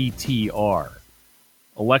ElectionLawCTR.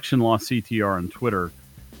 ElectionLawCTR on Twitter.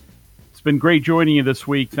 It's been great joining you this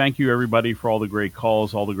week. Thank you, everybody, for all the great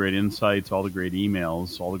calls, all the great insights, all the great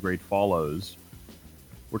emails, all the great follows.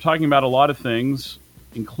 We're talking about a lot of things,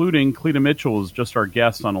 including Cleta Mitchell is just our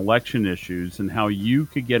guest on election issues and how you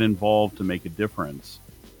could get involved to make a difference.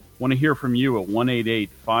 I want to hear from you at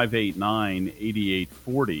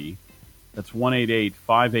 1-888-589-8840. That's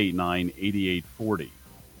 1-888-589-8840.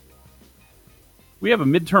 We have a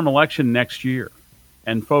midterm election next year.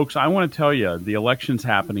 And folks, I want to tell you, the election's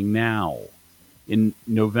happening now. in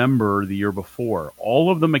November the year before.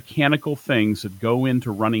 All of the mechanical things that go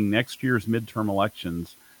into running next year's midterm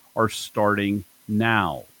elections are starting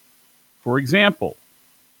now. For example,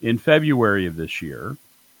 in February of this year,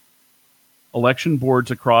 election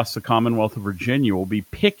boards across the Commonwealth of Virginia will be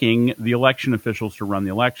picking the election officials to run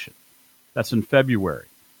the election. That's in February.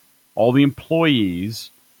 All the employees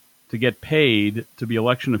to get paid to be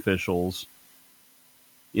election officials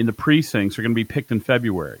in the precincts are going to be picked in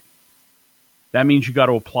February. That means you got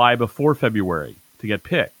to apply before February to get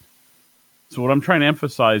picked. So what I'm trying to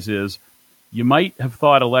emphasize is you might have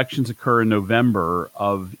thought elections occur in November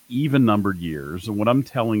of even-numbered years, and what I'm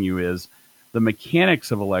telling you is the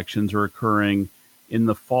mechanics of elections are occurring in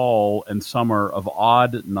the fall and summer of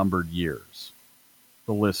odd-numbered years.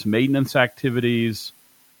 The list maintenance activities,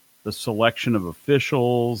 the selection of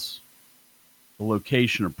officials, the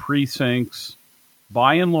location of precincts,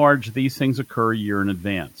 by and large, these things occur a year in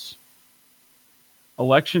advance.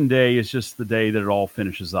 Election day is just the day that it all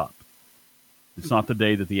finishes up. It's not the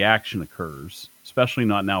day that the action occurs, especially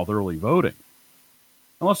not now with early voting.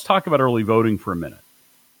 Now let's talk about early voting for a minute.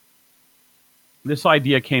 This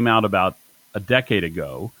idea came out about a decade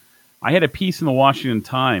ago. I had a piece in the Washington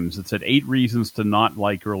Times that said 8 reasons to not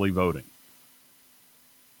like early voting.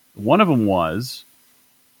 One of them was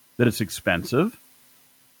that it's expensive,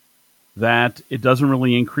 that it doesn't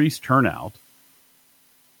really increase turnout,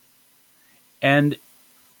 and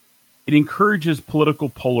it encourages political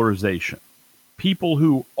polarization. People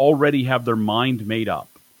who already have their mind made up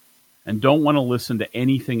and don't want to listen to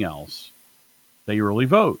anything else, they early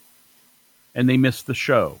vote, and they miss the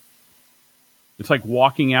show. It's like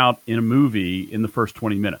walking out in a movie in the first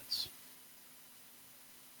 20 minutes.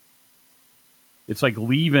 It's like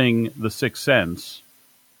leaving The Sixth Sense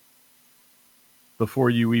before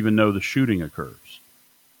you even know the shooting occurs.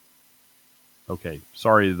 Okay,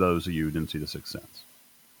 sorry to those of you who didn't see The Sixth Sense.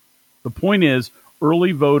 The point is,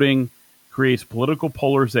 early voting creates political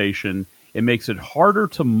polarization. It makes it harder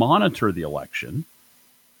to monitor the election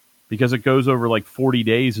because it goes over like 40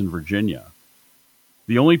 days in Virginia.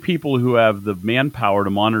 The only people who have the manpower to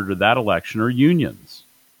monitor that election are unions.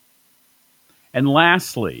 And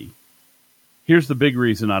lastly, here's the big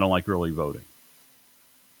reason I don't like early voting.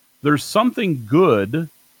 There's something good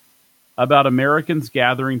about Americans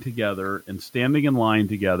gathering together and standing in line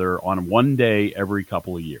together on one day every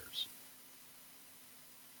couple of years.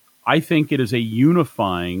 I think it is a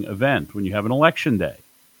unifying event when you have an election day.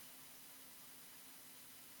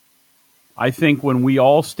 I think when we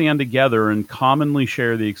all stand together and commonly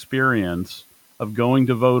share the experience of going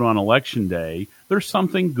to vote on election day, there's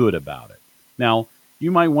something good about it. Now,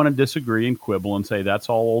 you might want to disagree and quibble and say that's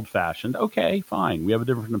all old-fashioned. Okay, fine. We have a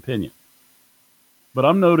different opinion. But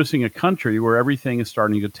I'm noticing a country where everything is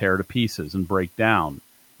starting to tear to pieces and break down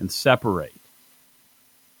and separate.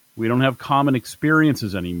 We don't have common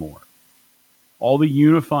experiences anymore. All the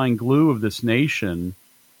unifying glue of this nation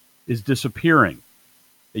is disappearing.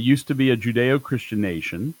 It used to be a Judeo-Christian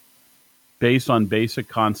nation based on basic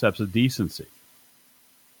concepts of decency.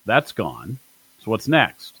 That's gone. So what's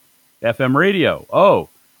next? FM radio. Oh,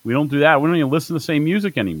 we don't do that. We don't even listen to the same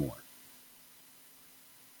music anymore.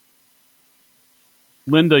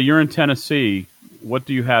 Linda, you're in Tennessee. What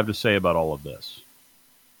do you have to say about all of this?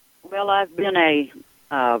 Well, I've been a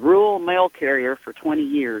rural mail carrier for 20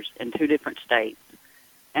 years in 2 different states.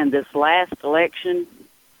 And this last election,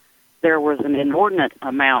 there was an inordinate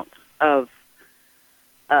amount of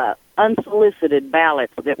unsolicited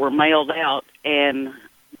ballots that were mailed out, and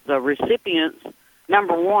the recipients,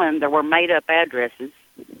 number one, there were made-up addresses,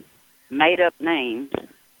 made-up names,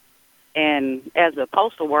 and as a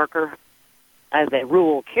postal worker, as a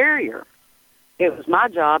rural carrier, it was my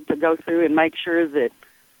job to go through and make sure that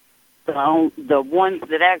the ones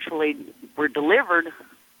that actually were delivered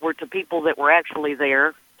were to people that were actually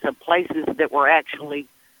there, to places that were actually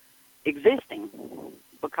existing,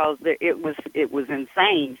 because it was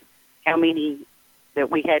insane how many that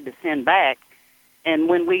we had to send back. And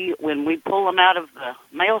when we pull them out of the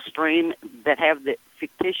mail stream that have the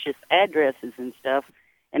fictitious addresses and stuff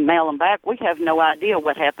and mail them back, we have no idea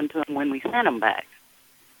what happened to them when we sent them back.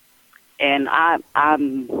 And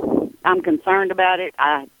I'm concerned about it.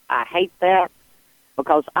 I hate that,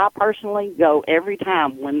 because I personally go every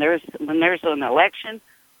time when there's an election.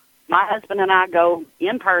 My husband and I go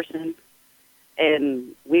in person,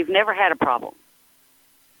 and we've never had a problem.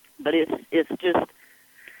 But it's just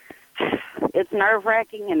it's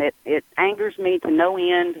nerve-wracking, and it angers me to no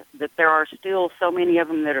end that there are still so many of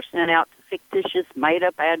them that are sent out to fictitious,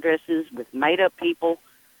 made-up addresses with made-up people,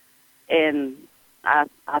 and I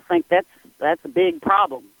think that's a big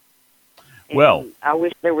problem. And well, I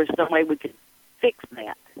wish there was some way we could fix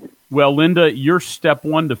that? Well, Linda, you're step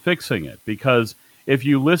one to fixing it, because if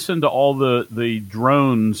you listen to all the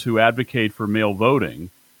drones who advocate for mail voting,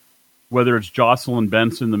 whether it's Jocelyn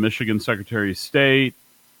Benson, the Michigan Secretary of State,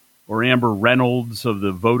 or Amber Reynolds of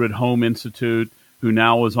the Vote at Home Institute, who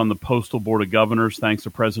now is on the Postal Board of Governors, thanks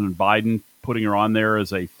to President Biden putting her on there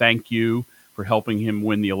as a thank you for helping him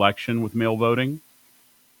win the election with mail voting.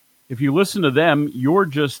 If you listen to them, you're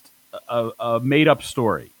just a made-up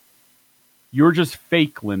story. You're just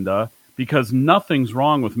fake, Linda, because nothing's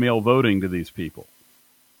wrong with mail voting to these people.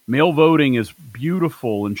 Mail voting is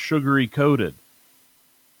beautiful and sugary coated.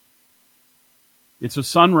 It's a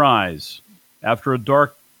sunrise after a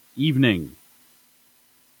dark evening.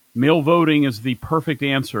 Mail voting is the perfect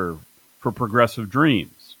answer for progressive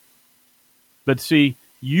dreams. But see,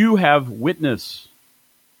 you have witness.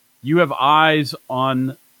 You have eyes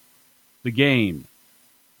on the game.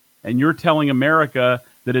 And you're telling America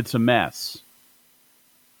that it's a mess.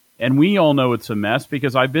 And we all know it's a mess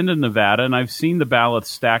because I've been to Nevada and I've seen the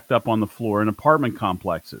ballots stacked up on the floor in apartment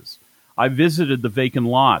complexes. I visited the vacant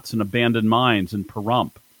lots and abandoned mines in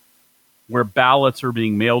Pahrump, where ballots are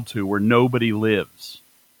being mailed to, where nobody lives.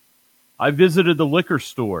 I visited the liquor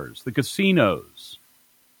stores, the casinos,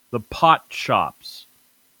 the pot shops,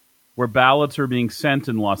 where ballots are being sent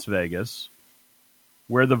in Las Vegas,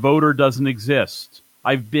 where the voter doesn't exist.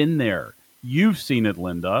 I've been there. You've seen it,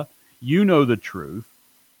 Linda. You know the truth.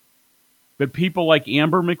 But people like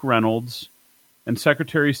Amber McReynolds and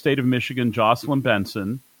Secretary of State of Michigan Jocelyn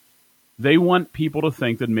Benson, they want people to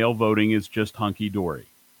think that mail voting is just hunky-dory.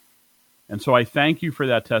 And so I thank you for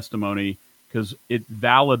that testimony, because it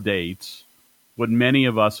validates what many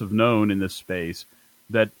of us have known in this space,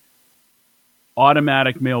 that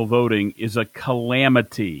automatic mail voting is a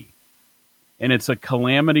calamity. And it's a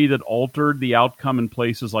calamity that altered the outcome in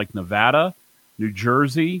places like Nevada, New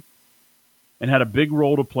Jersey, and had a big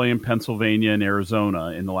role to play in Pennsylvania and Arizona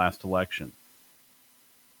in the last election.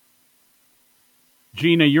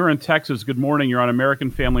 Gina, you're in Texas. Good morning. You're on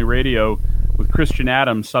American Family Radio with Christian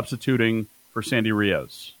Adams substituting for Sandy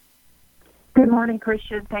Rios. Good morning,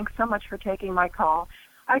 Christian. Thanks so much for taking my call.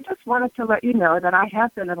 I just wanted to let you know that I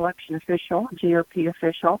have been an election official, GOP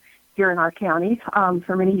official, here in our county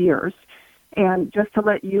for many years. And just to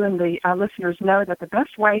let you and the listeners know that the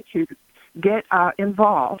best way to get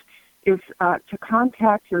involved is to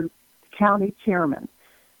contact your county chairman.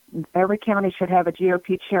 Every county should have a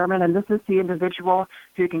GOP chairman, and this is the individual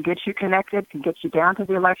who can get you connected, can get you down to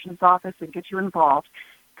the elections office and get you involved.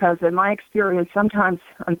 Because in my experience, sometimes,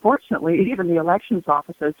 unfortunately, even the elections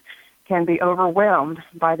offices can be overwhelmed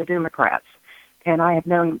by the Democrats. And I have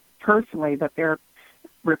known personally that there are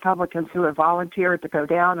Republicans who have volunteered to go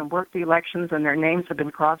down and work the elections, and their names have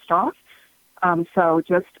been crossed off. So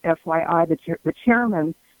just FYI, the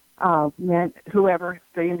chairman, meant whoever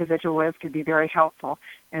the individual is, could be very helpful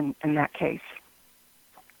in that case.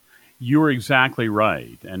 You're exactly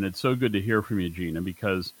right. And it's so good to hear from you, Gina,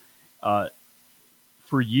 because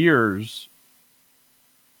for years,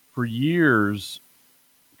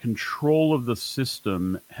 control of the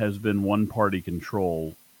system has been one-party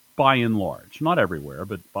control by and large. Not everywhere,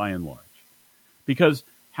 but by and large. Because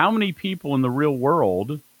how many people in the real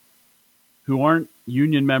world who aren't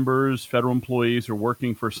union members, federal employees, or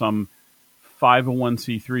working for some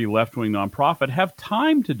 501c3 left-wing nonprofit have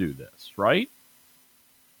time to do this, right?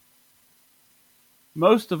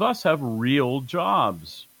 Most of us have real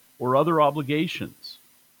jobs or other obligations.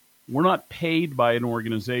 We're not paid by an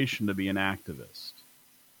organization to be an activist.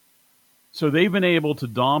 So they've been able to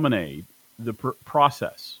dominate the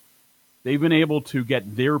process. They've been able to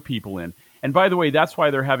get their people in. And by the way, that's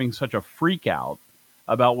why they're having such a freak out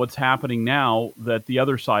about what's happening now that the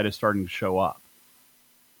other side is starting to show up.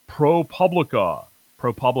 ProPublica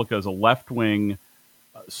is a left-wing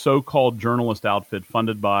so-called journalist outfit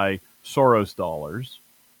funded by Soros dollars,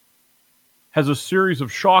 has a series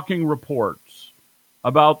of shocking reports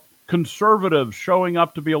about conservatives showing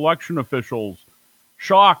up to be election officials.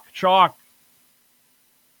 Shock.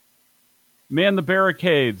 Man the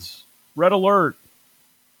barricades. Red alert.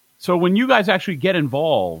 So when you guys actually get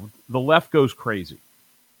involved, the left goes crazy.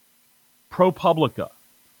 ProPublica.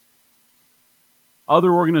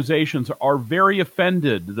 Other organizations are very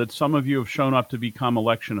offended that some of you have shown up to become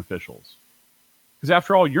election officials. Because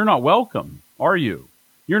after all, you're not welcome, are you?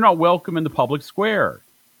 You're not welcome in the public square.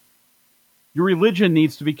 Your religion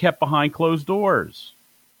needs to be kept behind closed doors.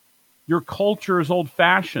 Your culture is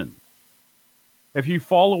old-fashioned. If you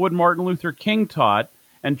follow what Martin Luther King taught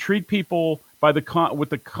and treat people by with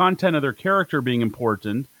the content of their character being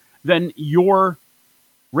important, then you're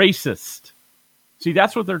racist. See,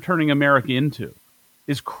 that's what they're turning America into,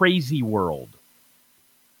 is crazy world.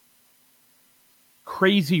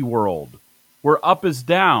 crazy world where up is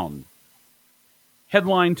down.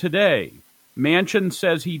 Headline today, Manchin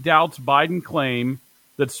says he doubts Biden claim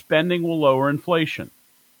that spending will lower inflation.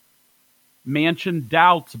 Manchin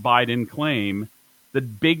doubts Biden claim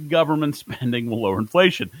that big government spending will lower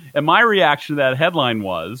inflation. And my reaction to that headline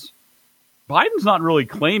was, Biden's not really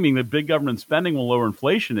claiming that big government spending will lower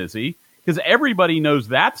inflation, is he? Because everybody knows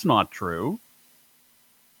that's not true.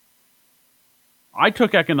 I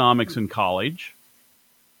took economics in college.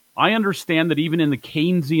 I understand that even in the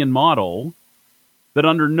Keynesian model, that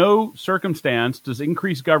under no circumstance does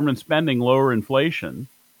increased government spending lower inflation.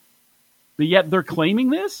 But yet they're claiming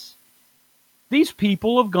this? These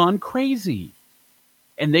people have gone crazy.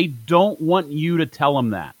 And they don't want you to tell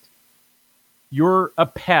them that. You're a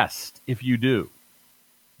pest if you do.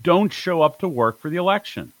 Don't show up to work for the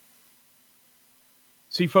election.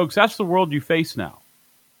 See, folks, that's the world you face now.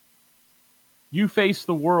 You face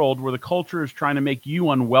the world where the culture is trying to make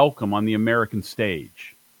you unwelcome on the American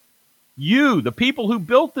stage. You, the people who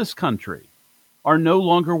built this country, are no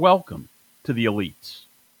longer welcome to the elites.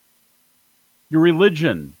 Your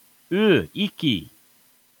religion, icky.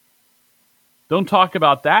 Don't talk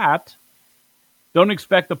about that. Don't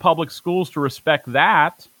expect the public schools to respect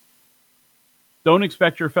that. Don't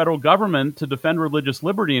expect your federal government to defend religious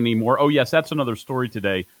liberty anymore. Oh, yes, that's another story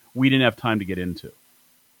today we didn't have time to get into.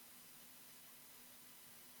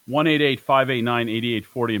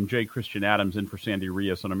 1-888-589-8840. I'm Jay Christian Adams in for Sandy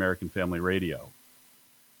Rios on American Family Radio.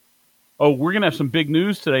 Oh, we're going to have some big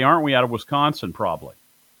news today, aren't we, out of Wisconsin, probably.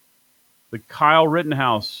 The Kyle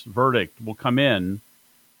Rittenhouse verdict will come in,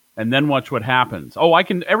 and then watch what happens. Oh,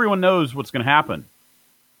 everyone knows what's going to happen.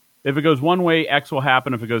 If it goes one way, X will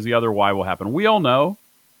happen. If it goes the other, Y will happen. We all know.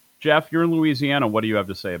 Jeff, you're in Louisiana. What do you have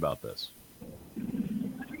to say about this?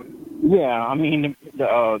 Yeah, I mean,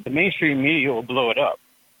 the mainstream media will blow it up,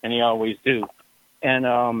 and they always do. And,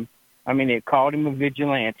 I mean, they called him a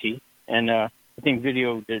vigilante, and I think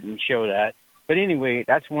video didn't show that. But anyway,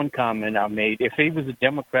 that's one comment I made. If he was a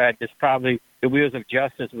Democrat, there's probably the wheels of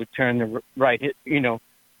justice would turn the right,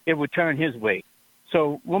 it would turn his way.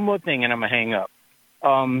 So one more thing, and I'm going to hang up.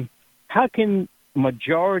 How can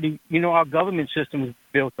majority, our government system is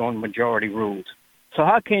built on majority rules. So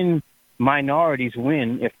how can minorities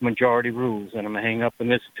win if majority rules? And I'm going to hang up and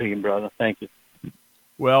listen to you, brother. Thank you.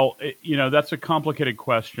 Well, that's a complicated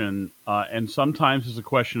question, and sometimes it's a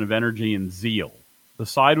question of energy and zeal. The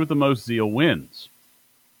side with the most zeal wins.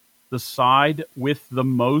 The side with the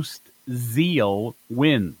most zeal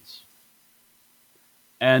wins.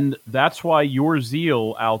 And that's why your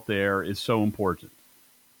zeal out there is so important.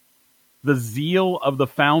 The zeal of the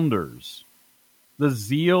founders, the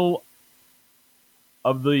zeal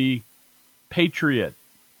of the patriot,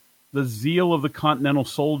 the zeal of the continental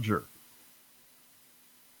soldier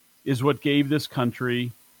is what gave this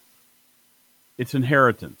country its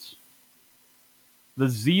inheritance. The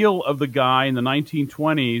zeal of the guy in the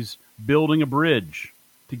 1920s building a bridge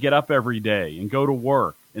to get up every day and go to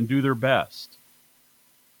work and do their best.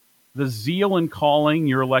 The zeal in calling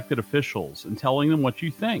your elected officials and telling them what you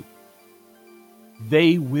think.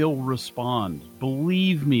 They will respond.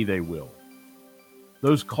 Believe me, they will.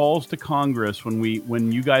 Those calls to Congress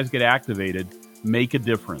when you guys get activated make a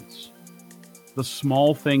difference. The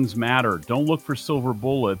small things matter. Don't look for silver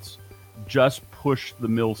bullets. Just push the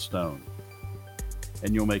millstone,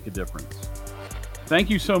 and you'll make a difference. Thank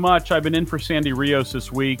you so much. I've been in for Sandy Rios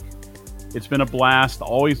this week. It's been a blast.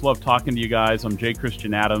 Always love talking to you guys. I'm Jay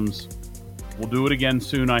Christian Adams. We'll do it again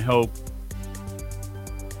soon, I hope.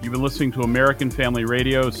 You've been listening to American Family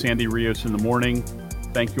Radio, Sandy Rios in the Morning.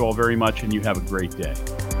 Thank you all very much, and you have a great day.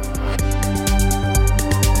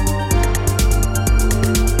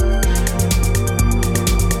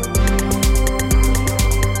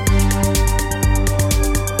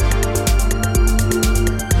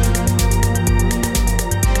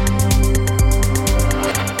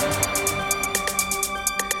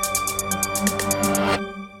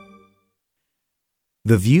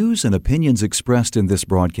 The views and opinions expressed in this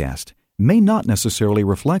broadcast may not necessarily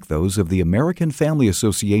reflect those of the American Family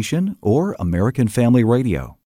Association or American Family Radio.